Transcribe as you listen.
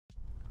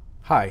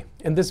Hi,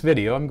 in this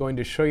video I'm going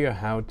to show you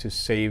how to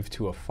save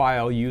to a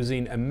file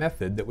using a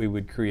method that we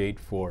would create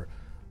for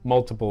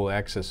multiple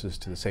accesses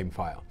to the same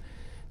file.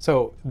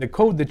 So the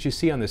code that you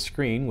see on the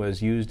screen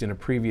was used in a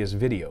previous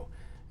video,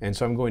 and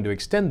so I'm going to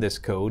extend this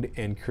code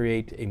and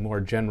create a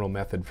more general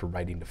method for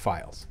writing to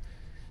files.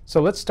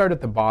 So let's start at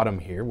the bottom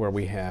here where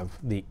we have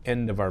the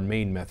end of our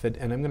main method,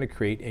 and I'm going to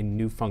create a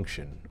new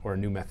function or a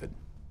new method.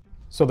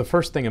 So the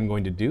first thing I'm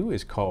going to do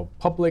is call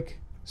public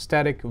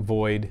static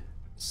void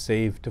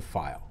save to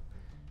file.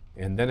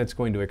 And then it's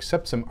going to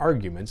accept some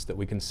arguments that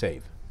we can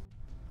save.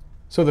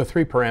 So the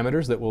three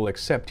parameters that we'll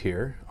accept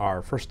here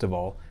are, first of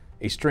all,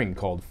 a string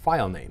called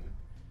file name.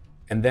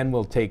 And then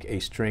we'll take a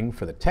string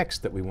for the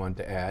text that we want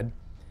to add,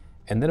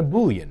 and then a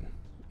boolean.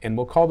 And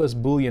we'll call this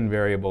boolean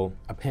variable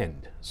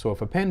append. So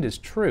if append is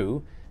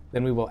true,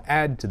 then we will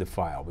add to the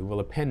file. We will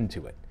append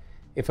to it.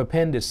 If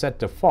append is set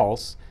to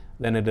false,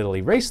 then it'll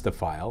erase the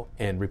file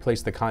and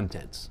replace the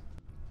contents.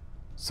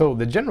 So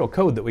the general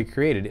code that we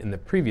created in the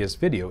previous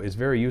video is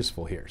very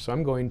useful here. So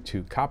I'm going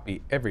to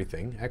copy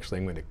everything. Actually,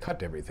 I'm going to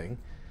cut everything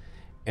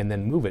and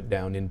then move it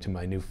down into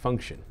my new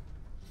function.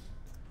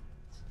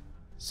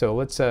 So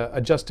let's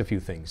adjust a few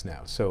things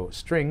now. So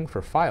string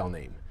for file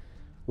name.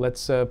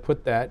 Let's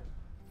put that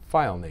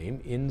file name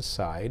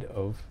inside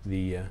of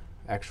the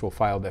actual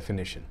file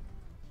definition.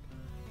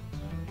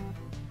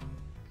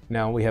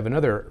 Now we have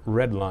another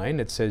red line.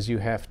 It says you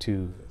have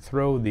to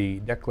throw the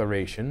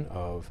declaration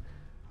of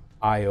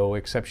IO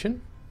exception.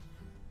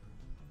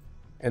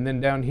 And then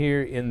down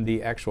here in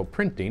the actual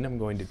printing, I'm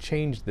going to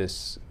change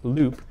this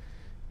loop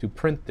to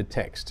print the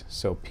text.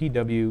 So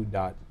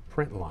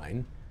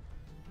pw.println,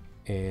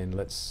 and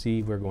let's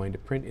see, we're going to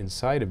print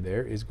inside of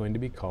there is going to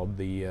be called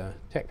the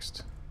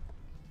text.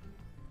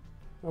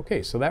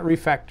 Okay, so that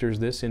refactors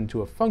this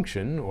into a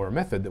function or a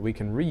method that we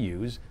can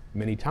reuse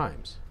many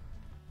times.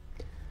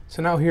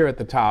 So now here at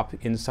the top,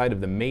 inside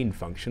of the main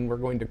function, we're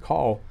going to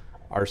call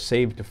our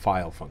save to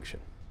file function.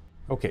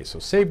 Okay, so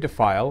save to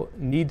file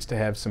needs to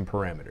have some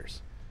parameters.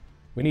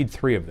 We need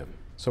three of them.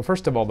 So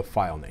first of all, the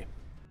file name.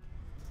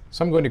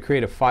 So I'm going to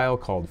create a file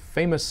called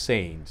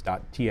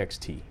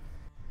famoussayings.txt.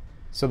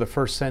 So the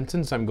first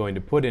sentence I'm going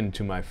to put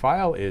into my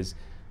file is,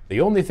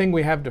 the only thing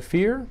we have to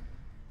fear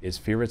is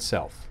fear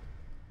itself.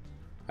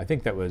 I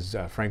think that was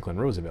Franklin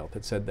Roosevelt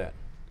that said that.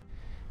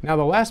 Now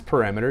the last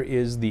parameter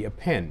is the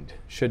append.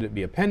 Should it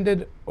be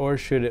appended or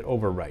should it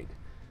overwrite?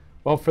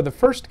 Well, for the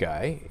first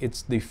guy,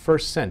 it's the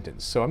first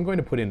sentence, so I'm going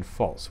to put in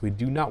false. We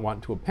do not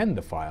want to append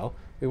the file,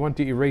 we want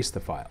to erase the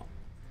file.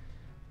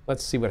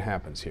 Let's see what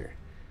happens here.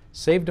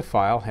 Save to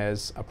file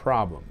has a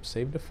problem.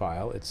 Save to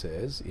file, it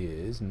says,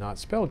 is not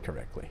spelled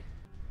correctly.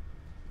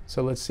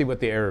 So let's see what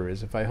the error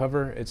is. If I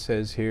hover, it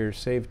says here,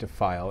 save to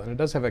file, and it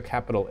does have a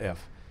capital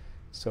F.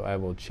 So I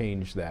will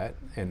change that,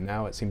 and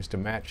now it seems to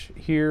match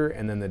here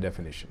and then the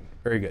definition.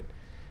 Very good.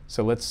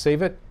 So let's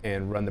save it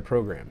and run the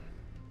program.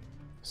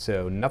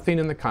 So nothing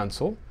in the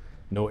console,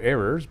 no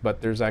errors,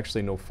 but there's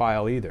actually no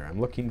file either.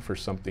 I'm looking for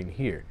something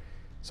here.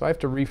 So I have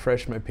to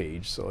refresh my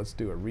page, so let's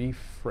do a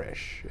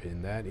refresh,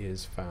 and that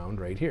is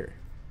found right here.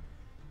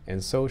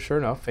 And so sure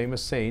enough,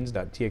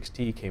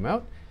 famoussayings.txt came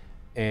out,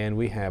 and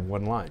we have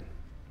one line.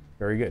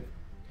 Very good.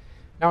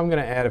 Now I'm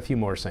going to add a few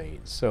more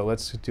sayings. So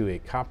let's do a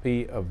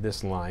copy of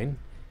this line,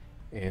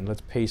 and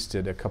let's paste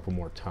it a couple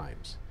more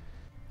times.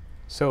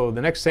 So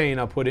the next saying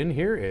I'll put in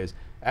here is,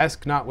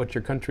 ask not what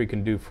your country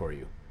can do for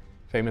you.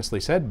 Famously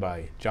said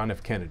by John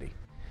F. Kennedy.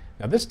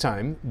 Now this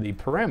time the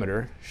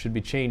parameter should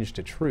be changed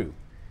to true,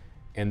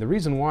 and the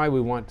reason why we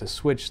want to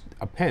switch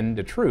append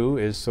to true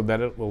is so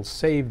that it will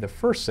save the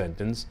first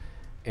sentence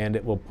and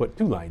it will put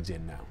two lines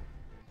in now.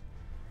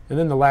 And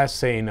then the last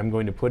saying I'm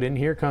going to put in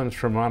here comes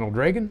from Ronald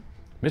Reagan.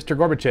 Mr.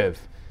 Gorbachev,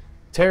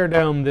 tear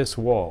down this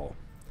wall,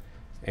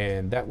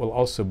 and that will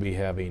also be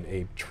having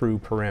a true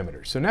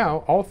parameter. So now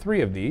all three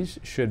of these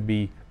should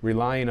be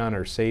relying on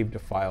our save to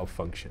file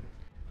function.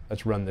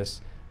 Let's run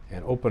this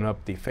and open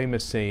up the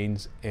famous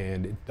sayings,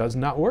 and it does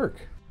not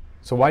work.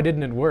 So why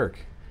didn't it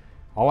work?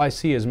 All I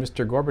see is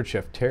Mr.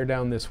 Gorbachev, tear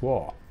down this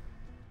wall.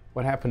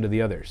 What happened to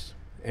the others?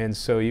 And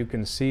so you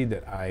can see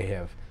that I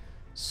have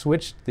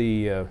switched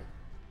the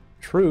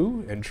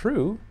true and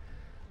true,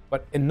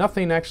 but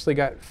nothing actually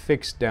got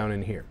fixed down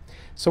in here.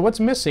 So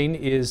what's missing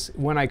is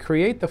when I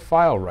create the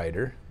file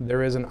writer,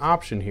 there is an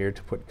option here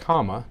to put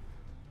comma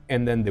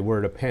and then the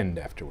word append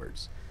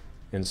afterwards.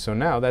 And so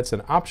now that's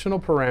an optional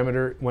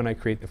parameter when I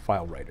create the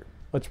file writer.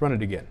 Let's run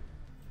it again.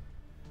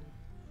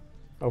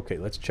 Okay,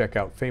 let's check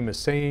out famous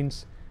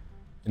sayings,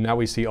 and now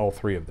we see all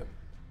three of them.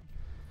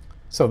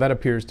 So that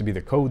appears to be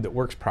the code that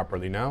works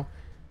properly now.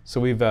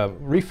 So we've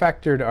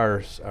refactored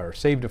our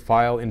save to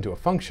file into a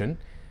function,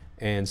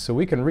 and so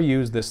we can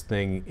reuse this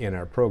thing in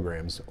our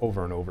programs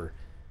over and over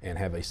and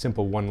have a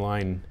simple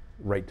one-line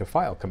write to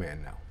file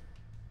command now.